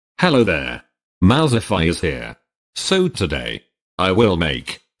Hello there. Mousify is here. So today, I will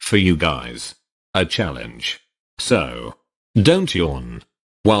make, for you guys, a challenge. So, don't yawn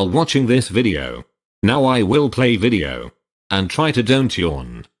while watching this video. Now I will play video, and try to don't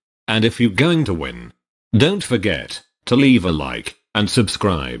yawn. And if you're going to win, don't forget to leave a like and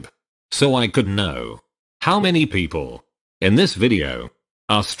subscribe, so I could know how many people in this video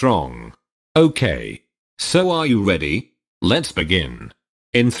are strong. Okay, so are you ready? Let's begin.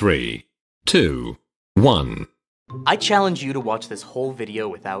 In 3, 2, 1. I challenge you to watch this whole video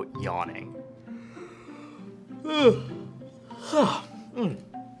without yawning.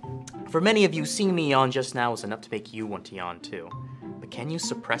 For many of you, seeing me yawn just now was enough to make you want to yawn too. But can you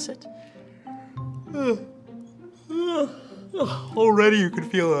suppress it? Already you can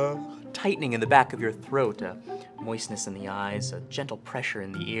feel a tightening in the back of your throat, a moistness in the eyes, a gentle pressure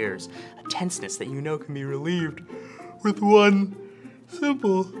in the ears, a tenseness that you know can be relieved with one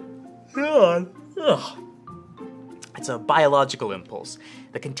simple yawn. It's a biological impulse,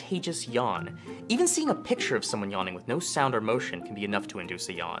 the contagious yawn. Even seeing a picture of someone yawning with no sound or motion can be enough to induce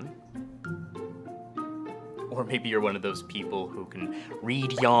a yawn. Or maybe you're one of those people who can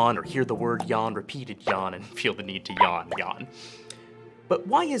read yawn or hear the word yawn, repeated yawn, and feel the need to yawn. But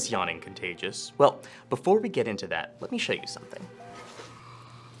why is yawning contagious? Well, before we get into that, let me show you something.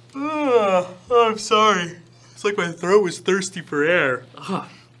 I'm sorry. It's like my throat was thirsty for air. I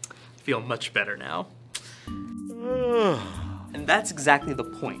feel much better now. And that's exactly the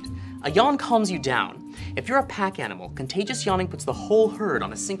point. A yawn calms you down. If you're a pack animal, contagious yawning puts the whole herd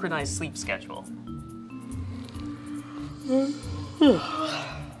on a synchronized sleep schedule.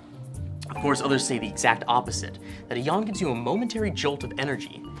 Of course, others say the exact opposite, that a yawn gives you a momentary jolt of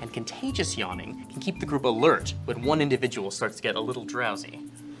energy, and contagious yawning can keep the group alert when one individual starts to get a little drowsy.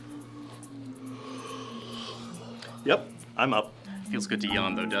 Yep, I'm up. Feels good to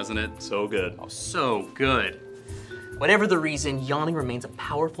yawn though, doesn't it? So good. Oh, so good. Whatever the reason, yawning remains a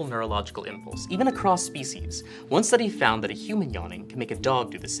powerful neurological impulse, even across species. One study found that a human yawning can make a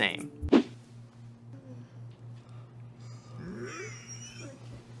dog do the same.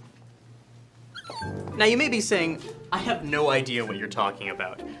 Now you may be saying, I have no idea what you're talking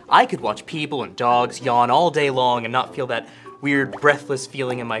about. I could watch people and dogs yawn all day long and not feel that weird breathless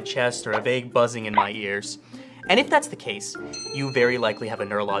feeling in my chest or a vague buzzing in my ears. And if that's the case, you very likely have a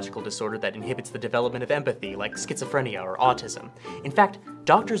neurological disorder that inhibits the development of empathy, like schizophrenia or autism. In fact,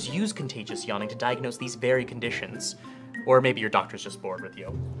 doctors use contagious yawning to diagnose these very conditions. Or maybe your doctor's just bored with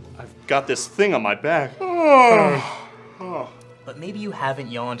you. I've got this thing on my back. But maybe you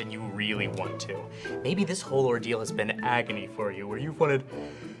haven't yawned and you really want to. Maybe this whole ordeal has been agony for you, where you've wanted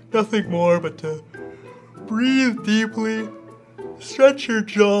nothing more but to breathe deeply, stretch your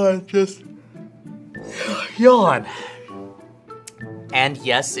jaw, and just yawn. And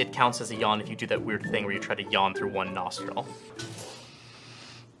yes, it counts as a yawn if you do that weird thing where you try to yawn through one nostril.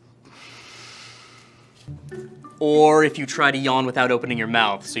 Or if you try to yawn without opening your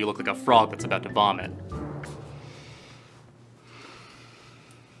mouth, so you look like a frog that's about to vomit.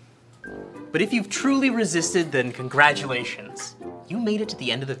 But if you've truly resisted, then congratulations. You made it to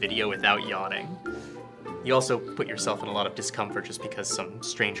the end of the video without yawning. You also put yourself in a lot of discomfort just because some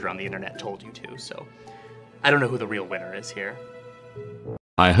stranger on the internet told you to, so I don't know who the real winner is here.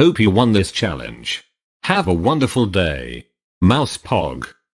 I hope you won this challenge. Have a wonderful day. Mouse Pog.